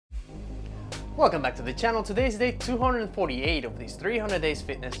Welcome back to the channel. Today is day 248 of this 300 days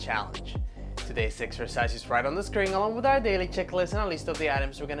fitness challenge. Today's exercise is right on the screen along with our daily checklist and a list of the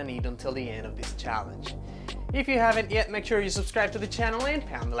items we're gonna need until the end of this challenge. If you haven't yet, make sure you subscribe to the channel and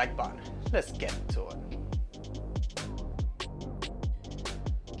pound the like button. Let's get to it.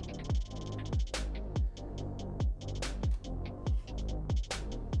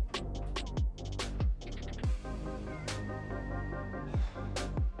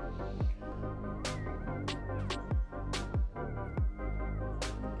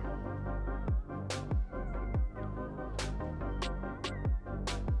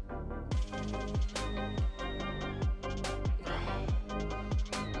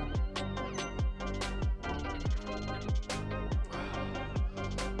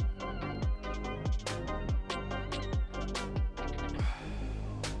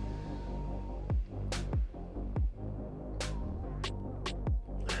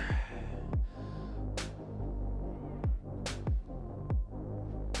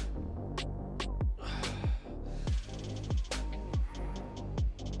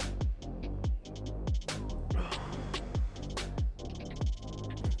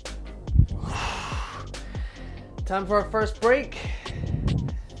 Time for our first break.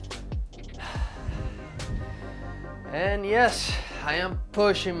 And yes, I am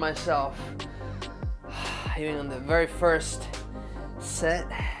pushing myself. Even on the very first set.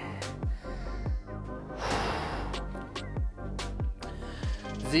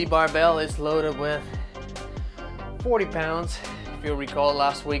 Z barbell is loaded with 40 pounds. If you recall,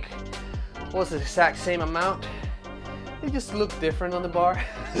 last week was the exact same amount. It just looked different on the bar.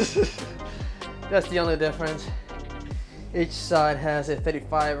 That's the only difference. Each side has a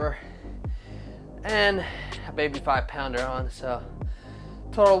 35er and a baby 5-pounder on, so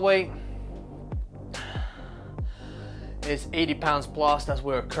total weight is 80 pounds plus. That's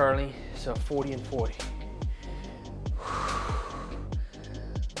where we're curling, so 40 and 40.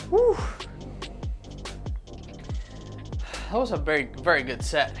 Whew. That was a very good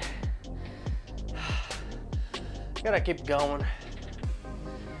set. Gotta keep going.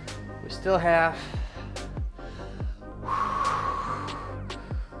 We still have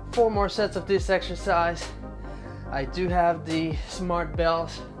 4 more sets of this exercise. I do have the smart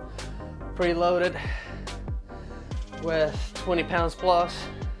bells preloaded with 20 pounds plus.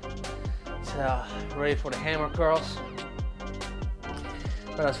 So ready for the hammer curls.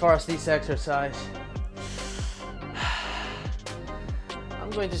 But as far as this exercise, I'm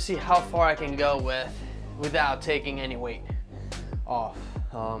going to see how far I can go without taking any weight off.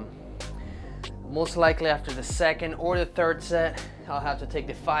 Most likely after the second or the third set, I'll have to take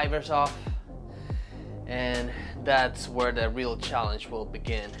the 5ers off, and that's where the real challenge will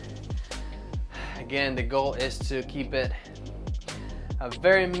begin. Again, the goal is to keep it a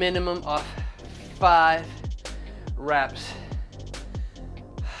very minimum of 5 reps.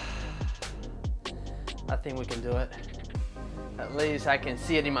 I think we can do it. At least I can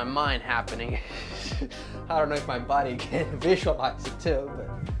see it in my mind happening. I don't know if my body can visualize it too, but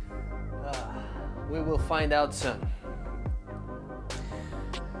we will find out soon.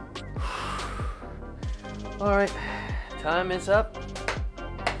 All right, time is up.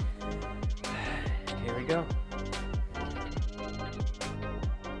 Here we go.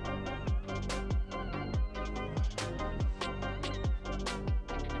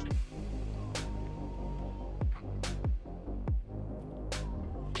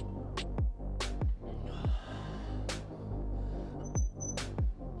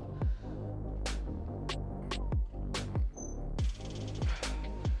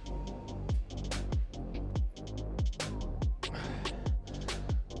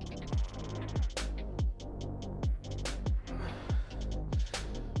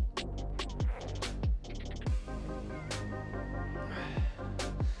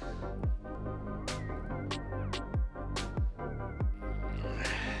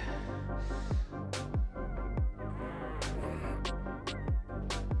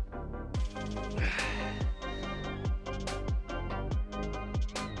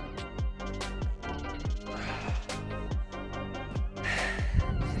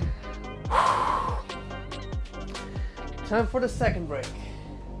 Time for the second break.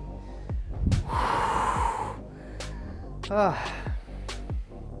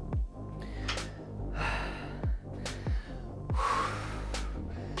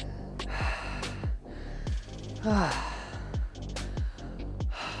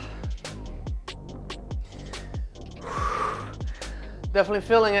 Definitely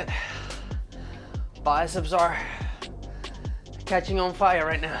feeling it. Biceps are catching on fire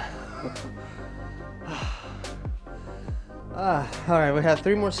right now. All right, we have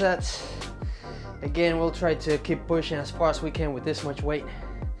 3 more sets. Again, we'll try to keep pushing as far as we can with this much weight.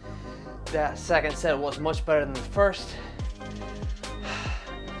 That second set was much better than the first.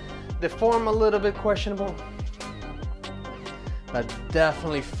 The form a little bit questionable, but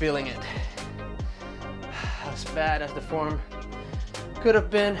definitely feeling it. As bad as the form could have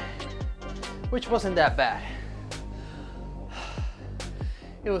been, which wasn't that bad.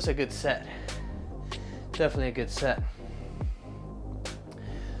 It was a good set. Definitely a good set.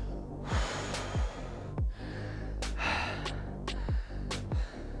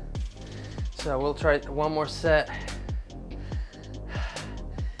 So we'll try one more set.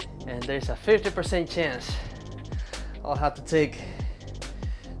 And there's a 50% chance I'll have to take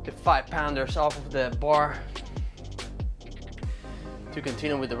the 5-pounders off of the bar to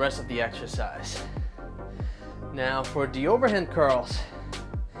continue with the rest of the exercise. Now for the overhand curls,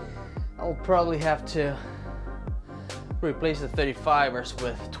 I'll probably have to replace the 35ers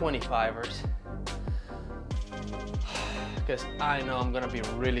with 25ers because I know I'm gonna be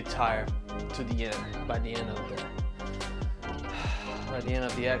really tired to the end by the end of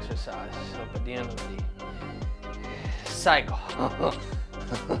the exercise, so by the end of the cycle.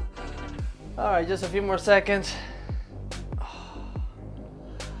 All right, just a few more seconds.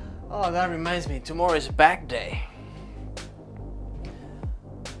 Oh, that reminds me, tomorrow is back day.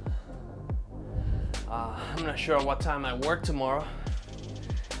 I'm not sure what time I work tomorrow,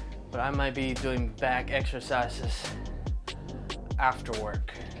 but I might be doing back exercises after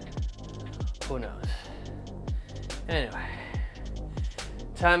work. Who knows? Anyway,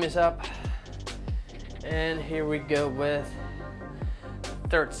 time is up, and here we go with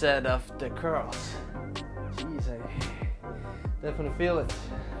third set of the curls. Jeez, I definitely feel it.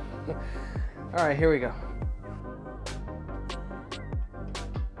 All right, here we go.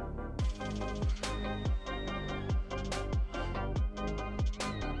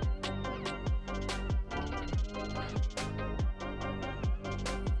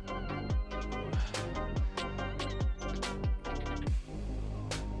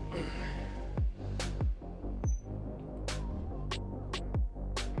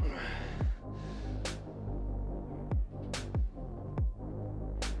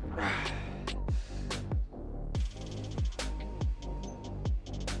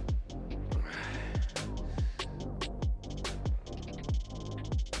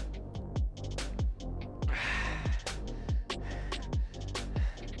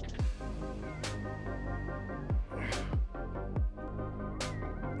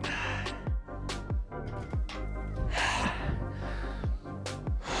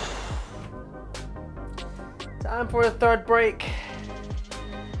 Time for the third break.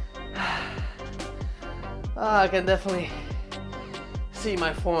 I can definitely see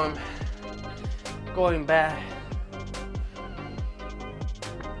my form going bad.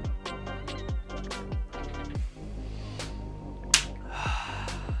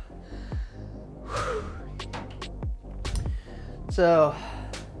 So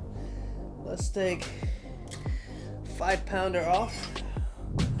let's take 5-pounder off.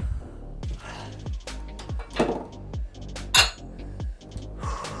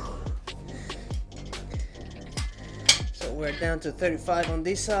 We're down to 35 on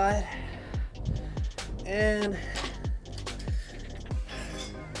this side and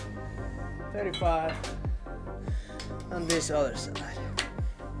 35 on this other side.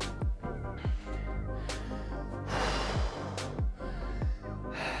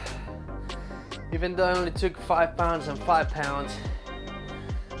 Even though I only took 5 pounds and 5 pounds,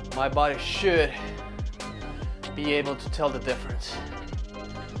 my body should be able to tell the difference.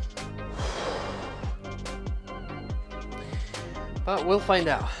 But we'll find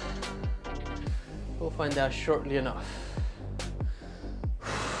out. We'll find out shortly enough.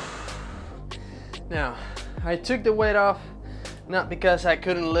 Now, I took the weight off not because I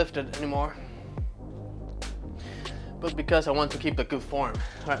couldn't lift it anymore, but because I want to keep a good form,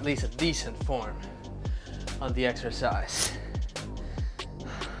 or at least a decent form on the exercise.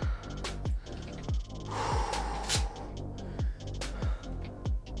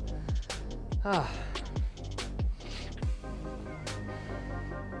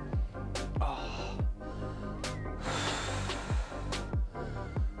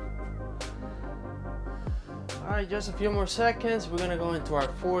 Alright, just a few more seconds. We're gonna go into our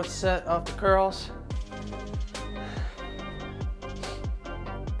fourth set of the curls.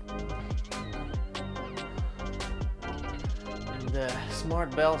 And the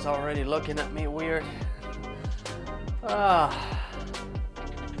smart bell's already looking at me weird. Alright,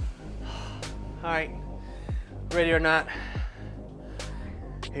 ready or not,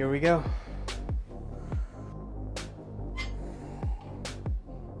 here we go.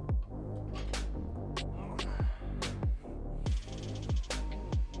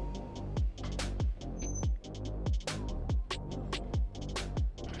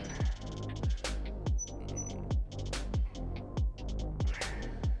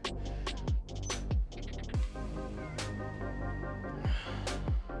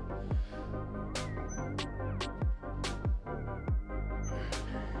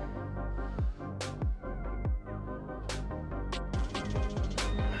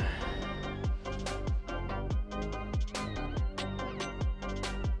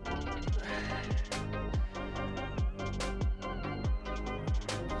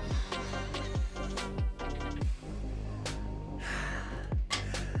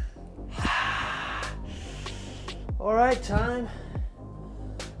 All right, time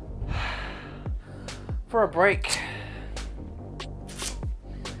for a break.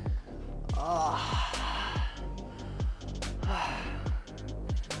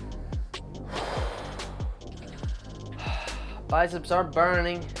 Biceps are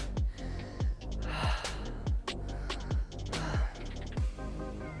burning.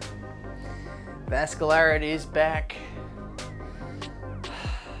 Vascularity is back.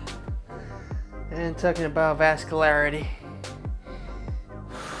 And talking about vascularity,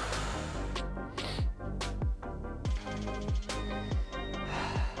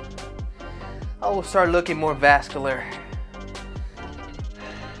 I will start looking more vascular.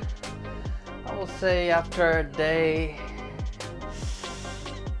 I will say after day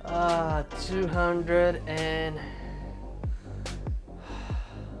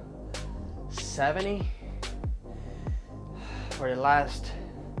 270 for the last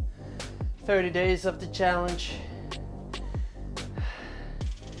 30 days of the challenge,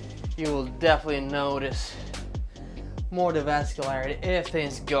 you will definitely notice more the vascularity if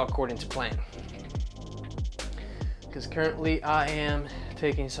things go according to plan. Because currently I am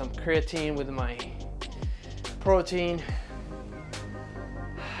taking some creatine with my protein,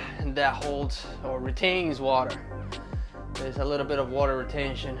 and that holds or retains water. There's a little bit of water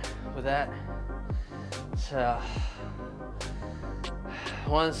retention with that. So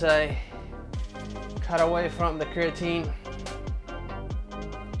once I cut away from the creatine,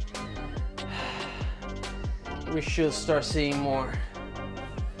 we should start seeing more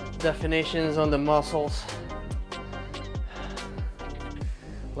definitions on the muscles,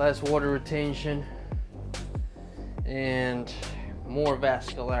 less water retention, and more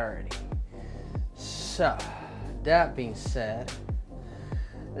vascularity. So that being said,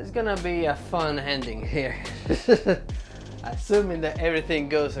 it's gonna be a fun ending here. Assuming that everything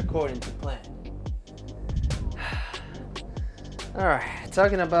goes according to plan. All right,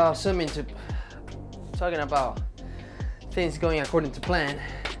 talking about things going according to plan.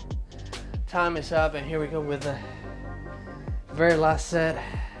 Time is up, and here we go with the very last set,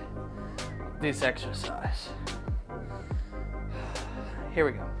 this exercise. Here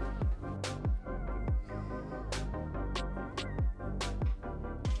we go.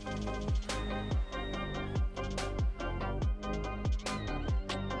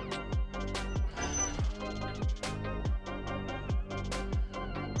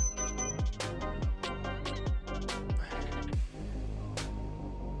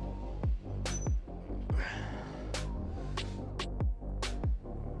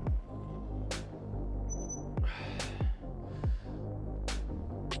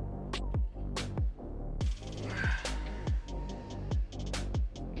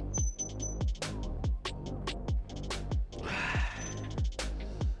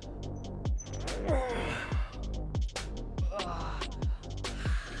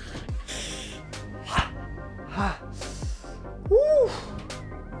 Woo.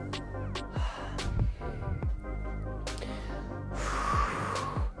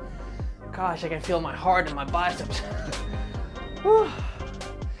 Gosh, I can feel my heart in my biceps. All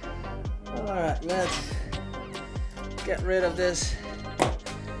right, let's get rid of this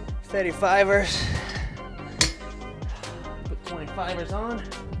 35ers. Put 25ers on.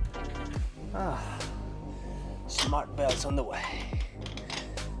 Smart belts on the way.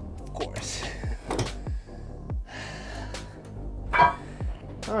 Of course.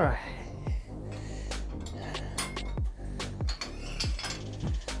 All right.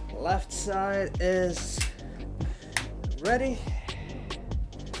 Left side is ready.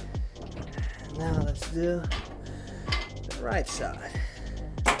 Now let's do the right side.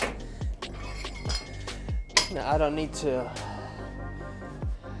 Now I don't need to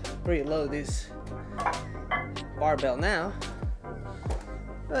preload this barbell now,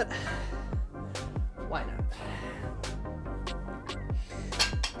 but why not?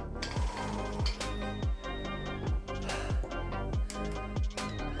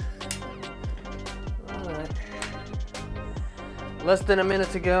 Less than a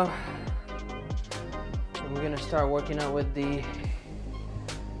minute to go, and we're gonna start working out with the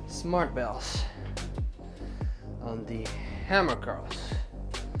smart bells on the hammer curls.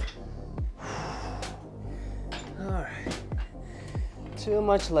 All right, too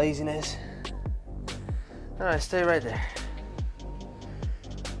much laziness. All right, stay right there.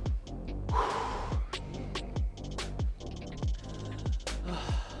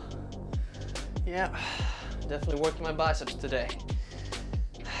 Yeah, definitely working my biceps today.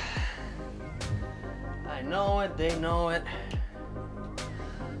 I know it, they know it.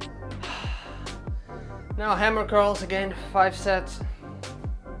 Now hammer curls again, 5 sets.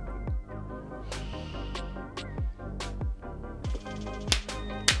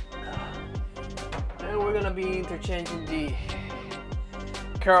 we're gonna be interchanging the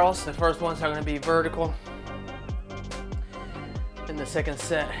curls. The first ones are gonna be vertical. And the second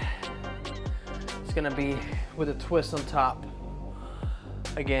set is gonna be with a twist on top.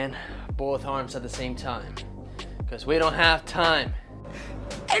 Again, both arms at the same time. Because we don't have time.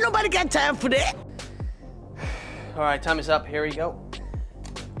 Ain't nobody got time for that. All right, time is up. Here we go.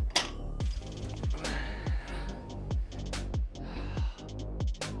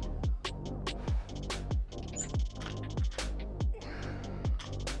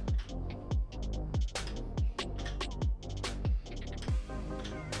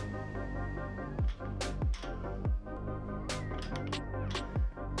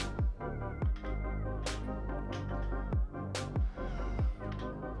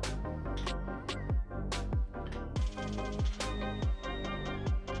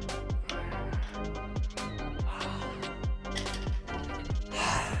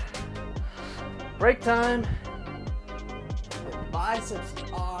 Break time. The biceps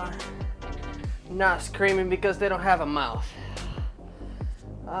are not screaming because they don't have a mouth.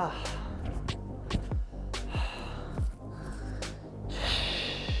 I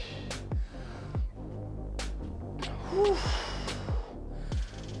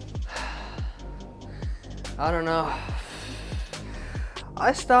don't know.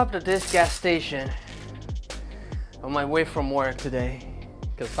 I stopped at this gas station on my way from work today.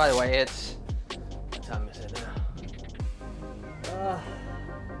 Because by the way, it's, what time is it now?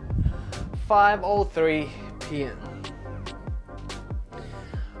 5:03 p.m.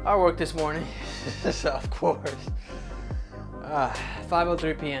 I worked this morning, so of course.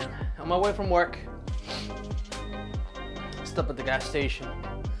 5:03 p.m. On my way from work. Stop at the gas station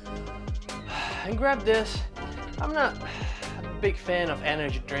and grab this. I'm not a big fan of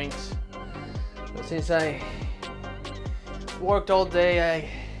energy drinks, but since I worked all day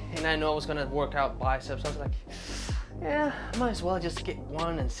and I know I was gonna work out biceps, I was like, yeah, might as well just get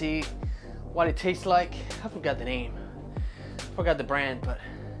one and see what it tastes like. I forgot the name, forgot the brand, but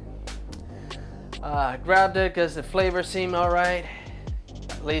grabbed it because the flavor seemed alright,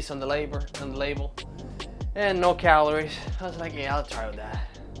 at least on the label, and no calories. I was like, yeah, I'll try with that.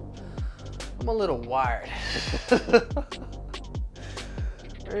 I'm a little wired.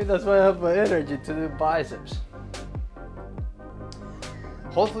 Maybe that's why I have my energy to do biceps.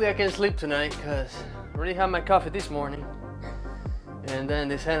 Hopefully I can sleep tonight because I already had my coffee this morning and then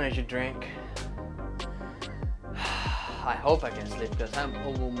this energy drink. I hope I can sleep because I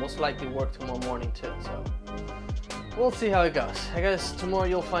will most likely work tomorrow morning too, so we'll see how it goes. I guess tomorrow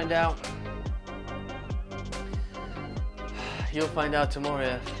you'll find out. You'll find out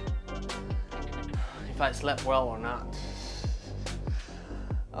tomorrow if I slept well or not.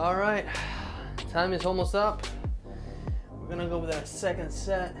 All right, time is almost up. We're gonna go with our second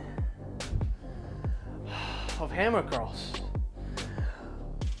set of hammer curls.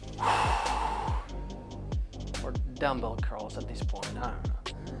 Or dumbbell curls at this point, I don't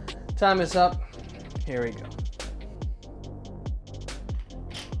know. Time is up, here we go.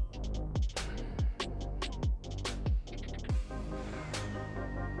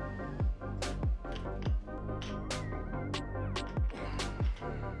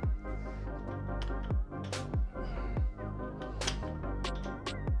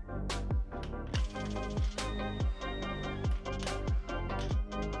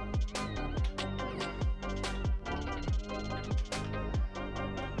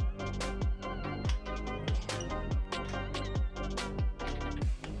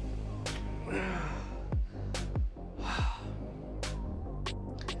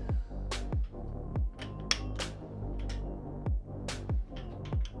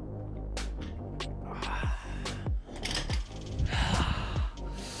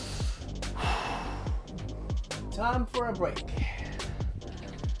 Time for a break.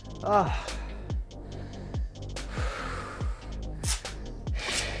 I'm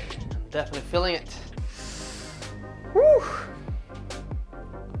definitely feeling it. Woo!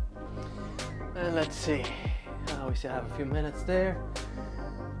 And let's see. We still have a few minutes there,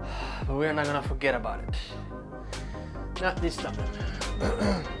 but we're not gonna forget about it. Not this time.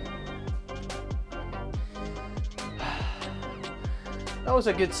 That was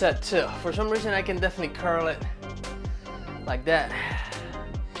a good set too. For some reason I can definitely curl it like that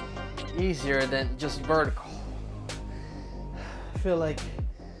easier than just vertical. I feel like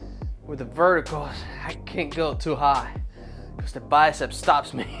with the vertical I can't go too high because the bicep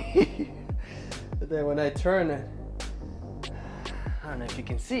stops me. But then when I turn it, I don't know if you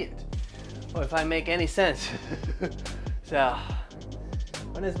can see it or if I make any sense. So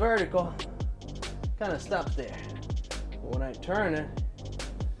when it's vertical, kind of stops there. But when I turn it,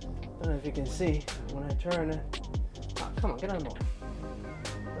 I don't know if you can see, When I turn it, oh, come on, get on board.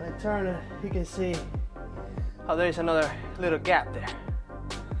 When I turn it, you can see how there is another little gap there.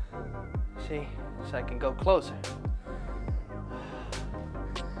 See, so I can go closer.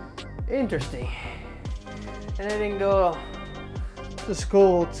 Interesting. And I didn't go to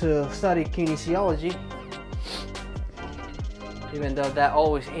school to study kinesiology, even though that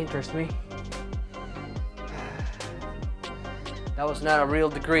always interests me. That was not a real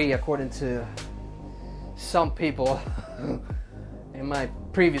degree according to some people in my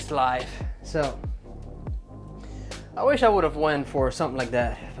previous life. So I wish I would have went for something like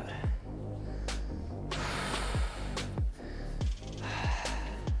that.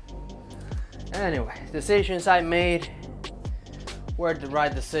 But anyway, decisions I made were the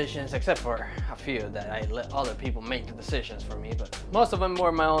right decisions, except for a few that I let other people make the decisions for me, but most of them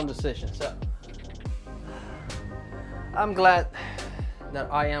were my own decisions. So I'm glad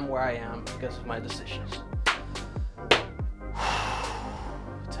that I am where I am because of my decisions.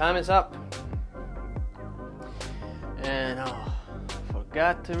 Time is up. And oh,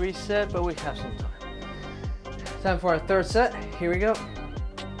 forgot to reset, but we have some time. Time for our third set. Here we go.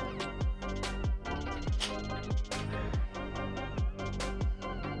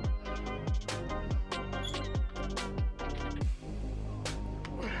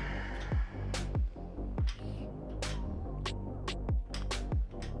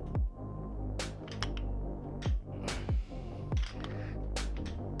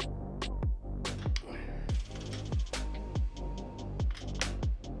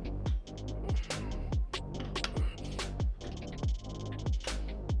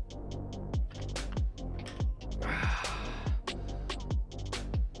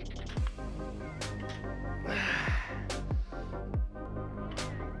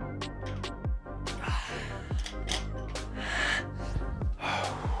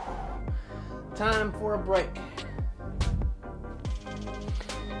 Time for a break.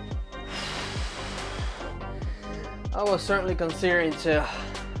 I was certainly considering to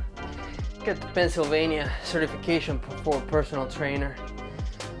get the Pennsylvania certification for personal trainer.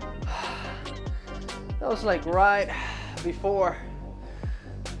 That was like right before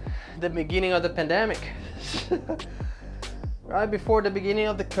the beginning of the pandemic. Right before the beginning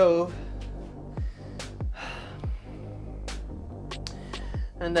of the COVID.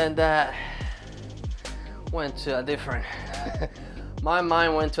 And then that went to a different, my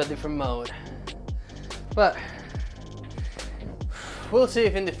mind went to a different mode. But we'll see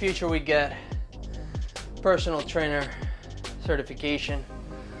if in the future we get personal trainer certification.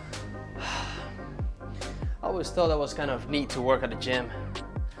 I always thought that was kind of neat to work at the gym.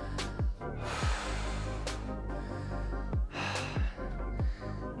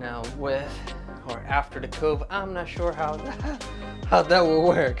 Now with or after the COVID, I'm not sure how that will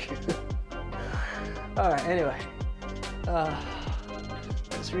work. All right, anyway,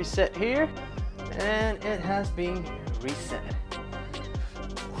 let's reset here, and it has been reset.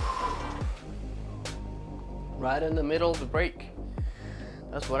 Right in the middle of the break.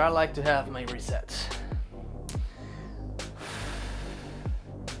 That's what I like to have my resets.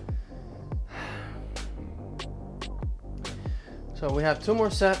 So we have 2 more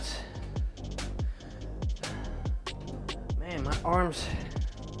sets. Man, my arms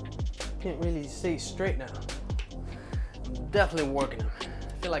can't really stay straight now. I'm definitely working them.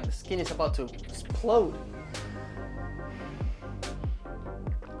 I feel like the skin is about to explode.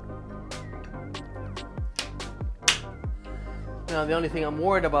 Now the only thing I'm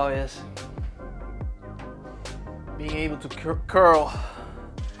worried about is being able to curl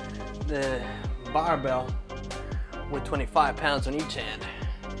the barbell with 25 pounds on each hand.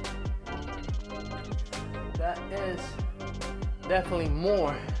 That is definitely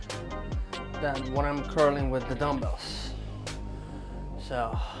more than what I'm curling with the dumbbells.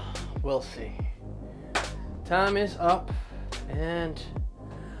 So we'll see. Time is up, and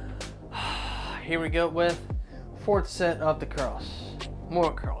here we go with 4th set of the curls.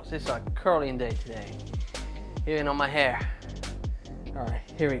 More curls. It's a curling day today, even on my hair. All right,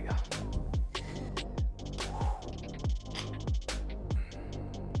 here we go.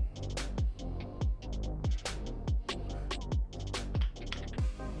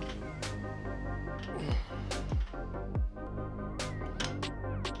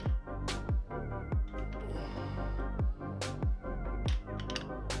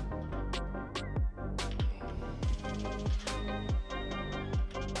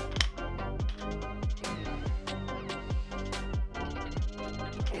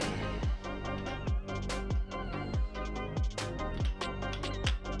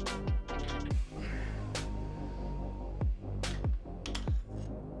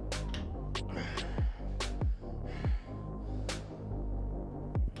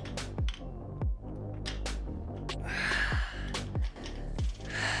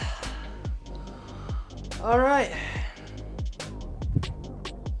 All right.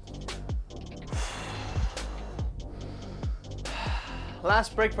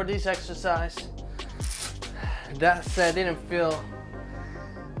 Last break for this exercise. That said, didn't feel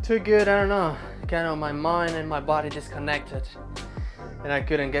too good. I don't know. Kind of my mind and my body disconnected, and I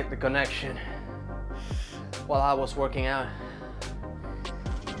couldn't get the connection while I was working out.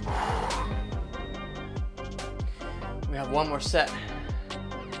 We have one more set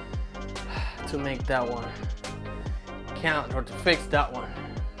to make that one count, or to fix that one.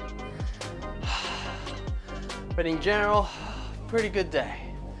 But in general, pretty good day.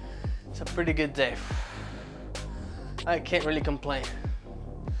 It's a pretty good day. I can't really complain.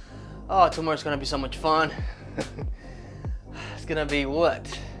 Oh, tomorrow's gonna be so much fun. It's gonna be what?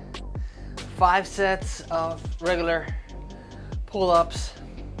 5 sets of regular pull-ups,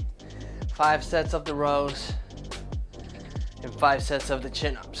 5 sets of the rows, and 5 sets of the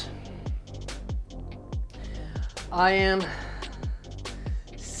chin-ups. I am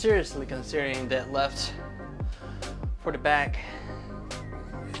seriously considering deadlifts for the back,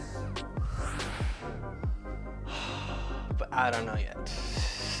 but I don't know yet.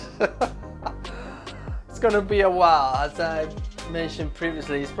 It's gonna be a while. As I mentioned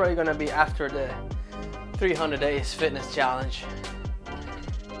previously, it's probably gonna be after the 300 days fitness challenge.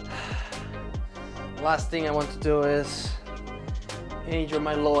 Last thing I want to do is injure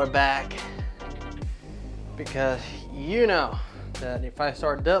my lower back, because you know that if I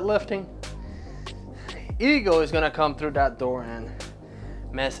start deadlifting, ego is gonna come through that door and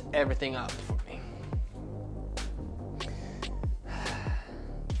mess everything up for me.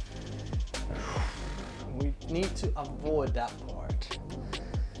 We need to avoid that part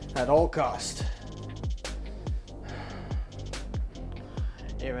at all costs.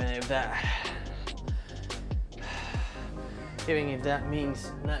 Even if that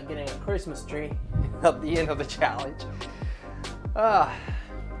means not getting a Christmas tree at the end of the challenge.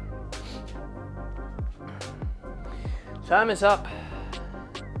 Time is up,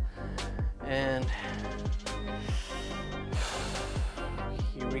 and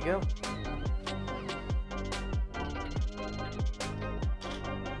here we go.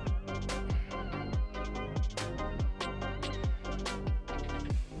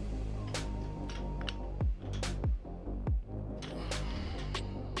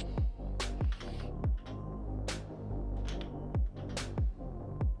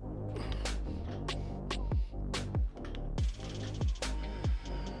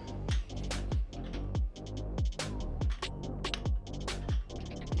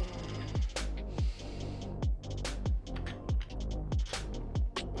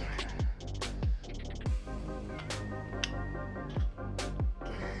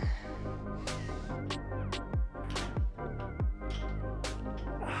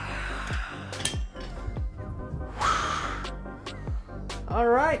 All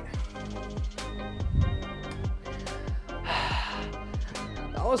right.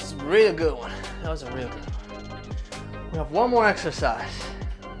 That was a real good one. That was a real good one. We have one more exercise,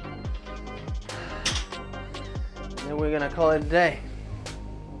 and then we're gonna call it a day.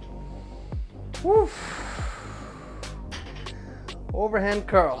 Woo. Overhand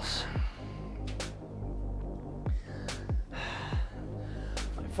curls.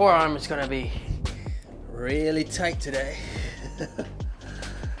 My forearm is gonna be really tight today.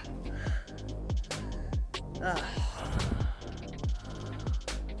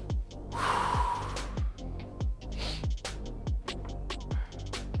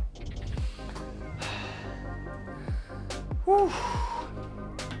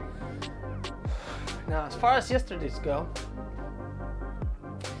 Now, as far as yesterday's go,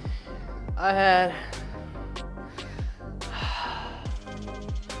 I had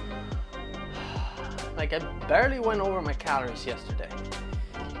I barely went over my calories yesterday,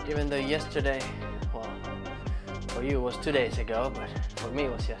 even though yesterday, well, for you it was 2 days ago, but for me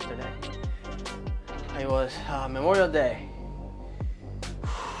it was yesterday. It was Memorial Day.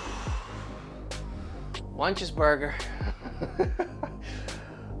 1 cheeseburger.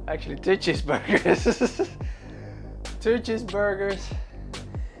 Actually 2 cheeseburgers. 2 cheeseburgers,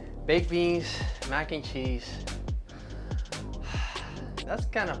 baked beans, mac and cheese. That's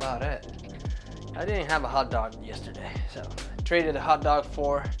kind of about it. I didn't have a hot dog yesterday, so I traded a hot dog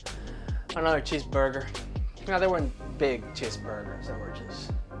for another cheeseburger. Now, they weren't big cheeseburgers, they were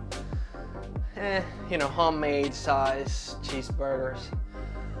just, you know, homemade size cheeseburgers.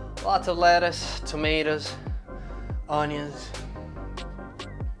 Lots of lettuce, tomatoes, onions.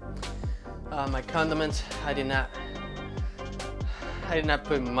 My condiments, I did not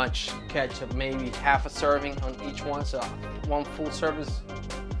put much ketchup, maybe half a serving on each one, so one full serving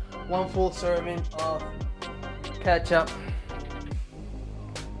of ketchup.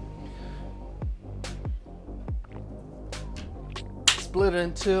 Split it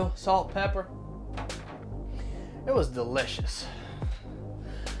in two, salt, pepper. It was delicious.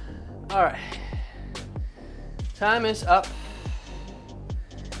 All right, time is up.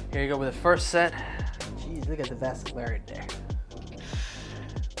 Here you go with the first set. Jeez, look at the vascularity there.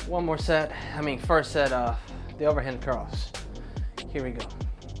 One more set, first set of the overhand curls. Here we go.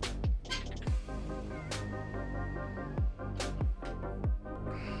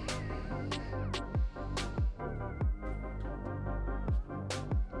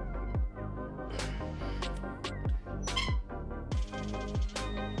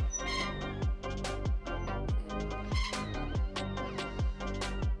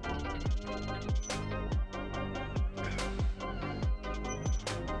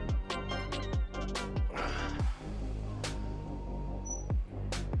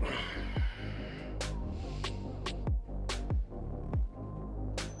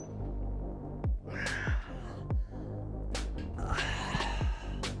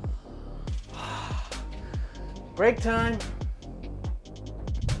 Break time.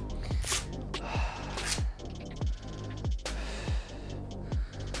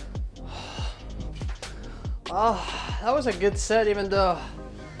 Oh, that was a good set, even though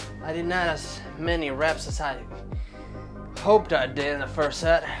I did not as many reps as I hoped I did in the first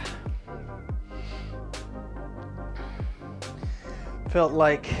set. Felt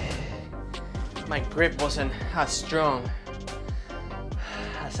like my grip wasn't as strong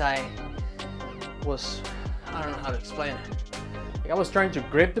as I was. I don't know how to explain it. Like I was trying to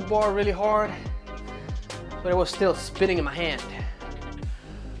grip the bar really hard, but it was still spinning in my hand.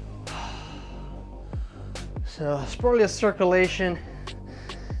 So it's probably a circulation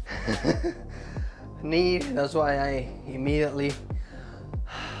need. That's why I immediately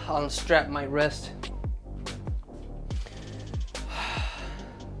unstrapped my wrist.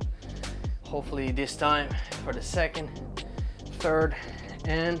 Hopefully this time for the second, third,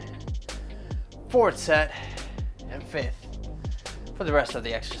 and fourth set and fifth for the rest of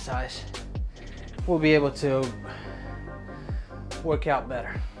the exercise, we'll be able to work out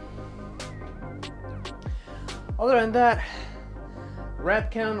better. Other than that,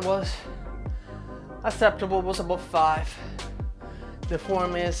 rep count was acceptable, was about 5. The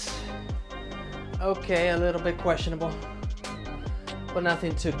form is okay, a little bit questionable, but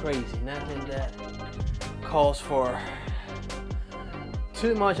nothing too crazy, nothing that calls for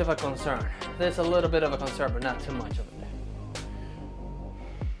too much of a concern. There's a little bit of a concern, but not too much of it.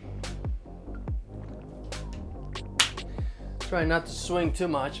 Try not to swing too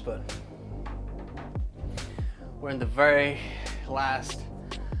much, but we're in the very last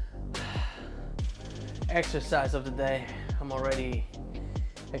exercise of the day. I'm already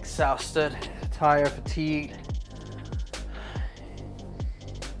exhausted, tired, fatigued.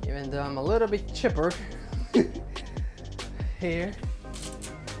 Even though I'm a little bit chipper here.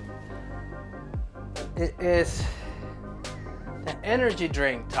 It is the energy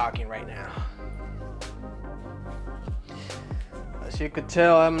drink talking right now. As you could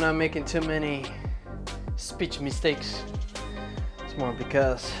tell, I'm not making too many speech mistakes. It's more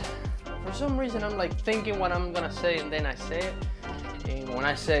because for some reason I'm like thinking what I'm gonna say and then I say it. And when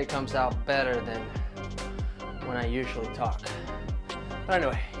I say it comes out better than when I usually talk. But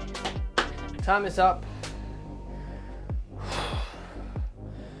anyway, time is up.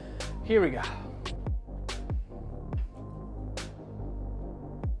 Here we go.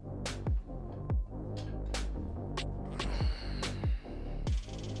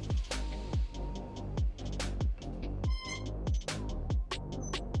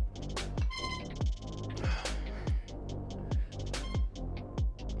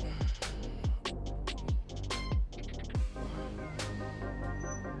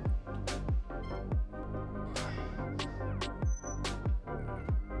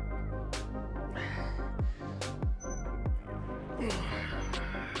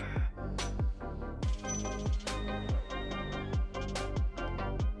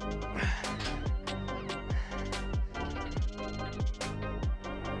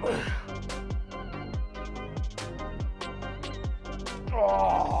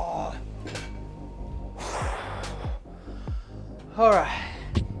 Oh. All right.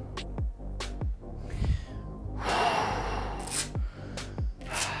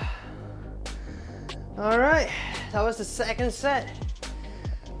 All right, that was the second set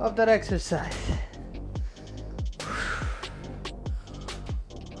of that exercise.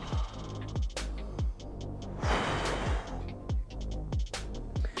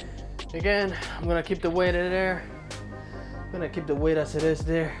 Again, I'm gonna keep the weight in there. I'm gonna keep the weight as it is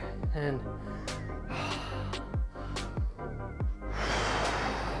there, and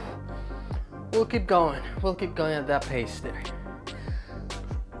We'll keep going. We'll keep going at that pace there.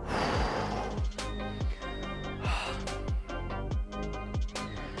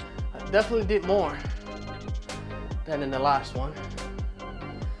 I definitely did more than in the last one.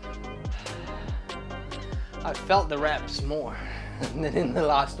 I felt the reps more than in the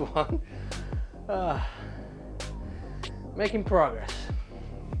last one. Making progress.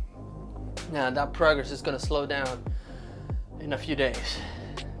 Now that progress is gonna slow down in a few days.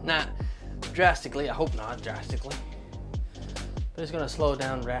 Not drastically, I hope not drastically, but it's gonna slow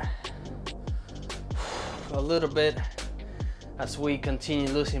down a little bit as we continue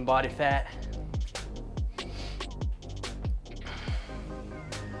losing body fat.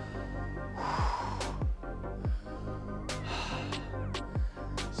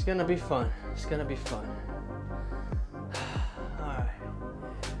 It's gonna be fun. It's gonna be fun. All right,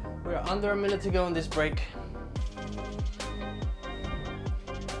 we're under a minute to go in this break.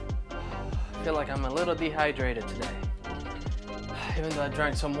 I feel like I'm a little dehydrated today, even though I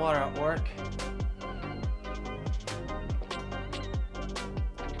drank some water at work.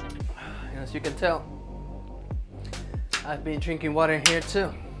 And as you can tell, I've been drinking water in here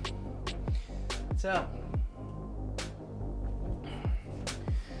too. So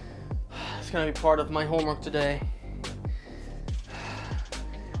it's gonna be part of my homework today.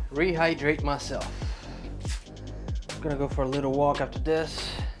 Rehydrate myself. I'm gonna go for a little walk after this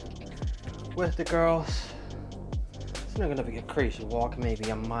with the girls. It's not gonna be a crazy walk, maybe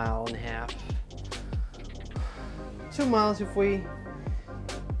a mile and a half. 2 miles if we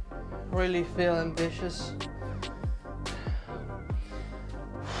really feel ambitious.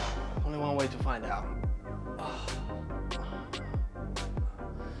 Only one way to find out.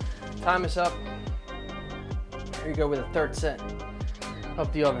 Time is up. Here we go with the third set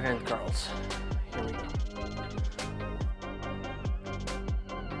of the overhand curls. Here we go.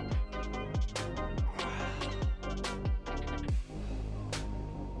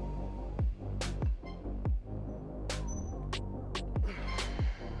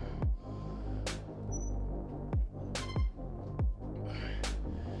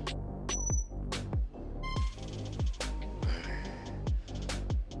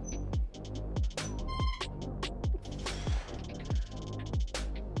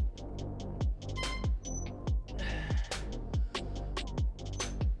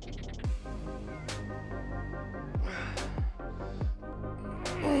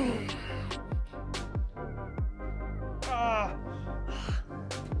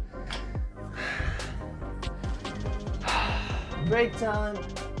 Break time.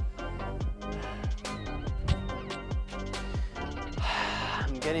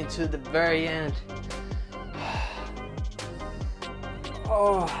 I'm getting to the very end.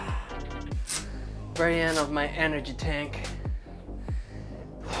 Oh, very end of my energy tank.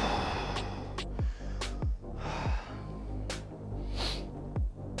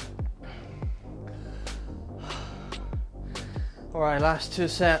 All right, last 2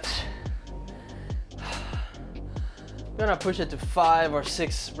 sets. I'm gonna push it to 5 or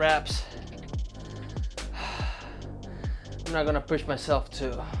 6 reps. I'm not gonna push myself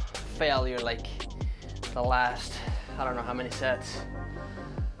to failure like the last, I don't know how many sets.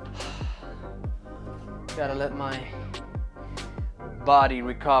 Gotta let my body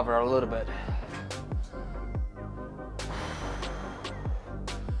recover a little bit.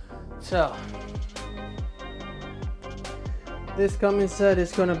 So, this coming set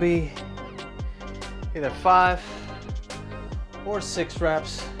is gonna be either 5 or 6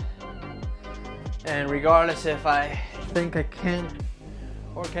 reps, and regardless if I think I can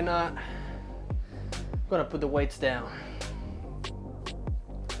or cannot, I'm gonna put the weights down.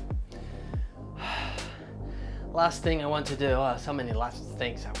 Last thing I want to do, so many last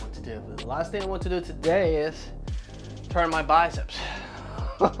things I want to do, but the last thing I want to do today is turn my biceps.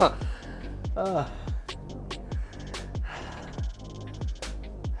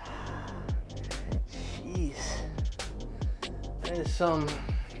 There's some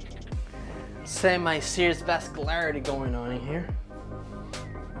semi-serious vascularity going on in here.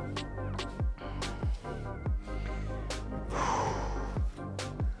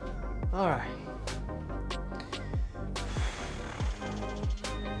 All right.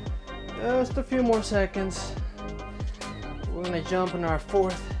 Just a few more seconds. We're gonna jump in our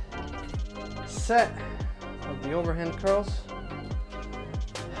 4th set of the overhand curls.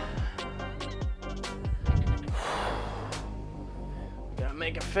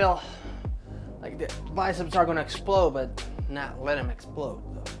 Make it feel like the biceps are gonna explode, but not let them explode.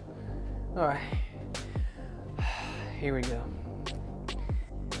 All right, here we go.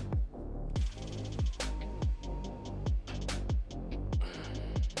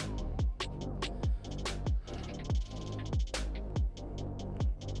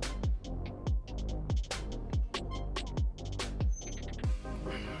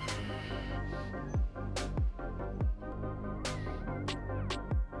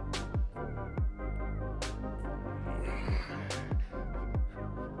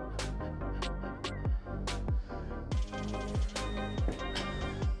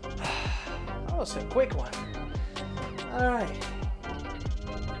 was a quick one. All right.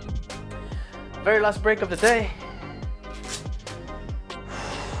 Very last break of the day.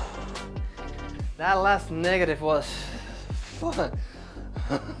 That last negative was fun.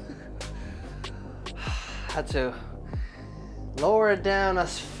 Had to lower it down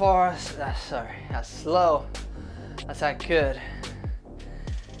as far as, as slow as I could.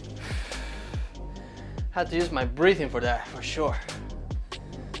 Had to use my breathing for that, for sure.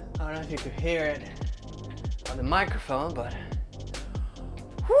 I don't know if you could hear it on the microphone, but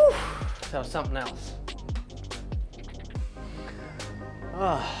whew, that was something else.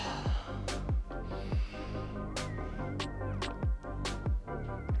 Oh.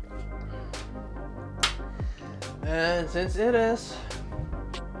 And since it is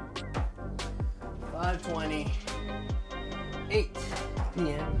 5:28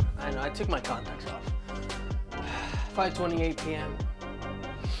 p.m. I know I took my contacts off. 5:28 p.m.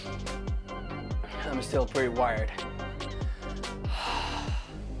 I'm still pretty wired.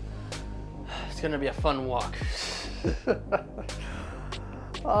 It's gonna be a fun walk.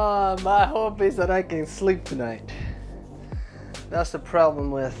 My hope is that I can sleep tonight. That's the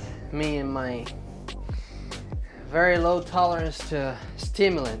problem with me and my very low tolerance to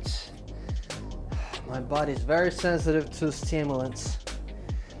stimulants. My body is very sensitive to stimulants.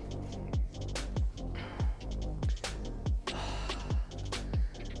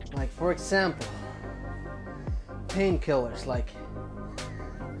 Like, for example, painkillers like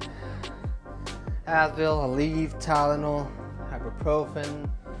Advil, Aleve, Tylenol, ibuprofen,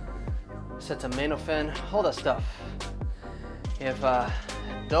 acetaminophen, all that stuff. If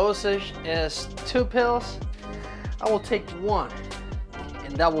dosage is 2 pills, I will take 1,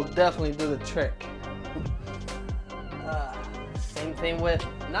 and that will definitely do the trick. Same thing with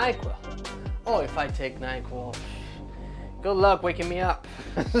NyQuil. Oh, if I take NyQuil, good luck waking me up.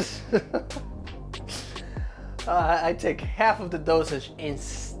 I take half of the dosage and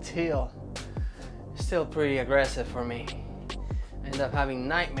still pretty aggressive for me. I end up having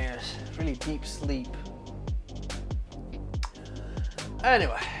nightmares, really deep sleep.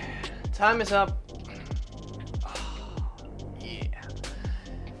 Anyway, time is up.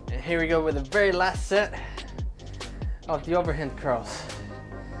 And here we go with the very last set of the overhand curls.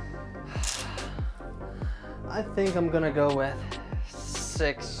 I think I'm gonna go with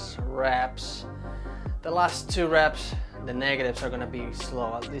 6 reps. The last 2 reps, the negatives are gonna be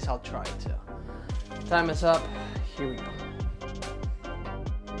slow. At least I'll try to. Time is up. Here we go.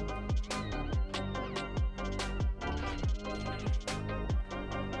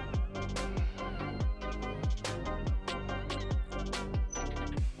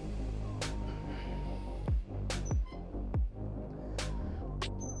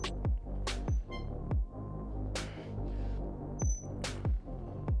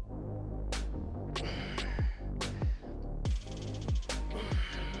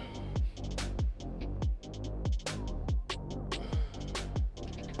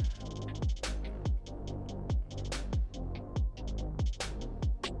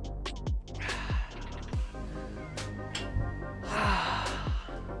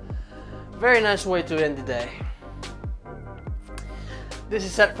 Very nice way to end the day. This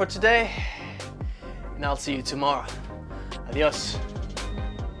is it for today, and I'll see you tomorrow. Adios.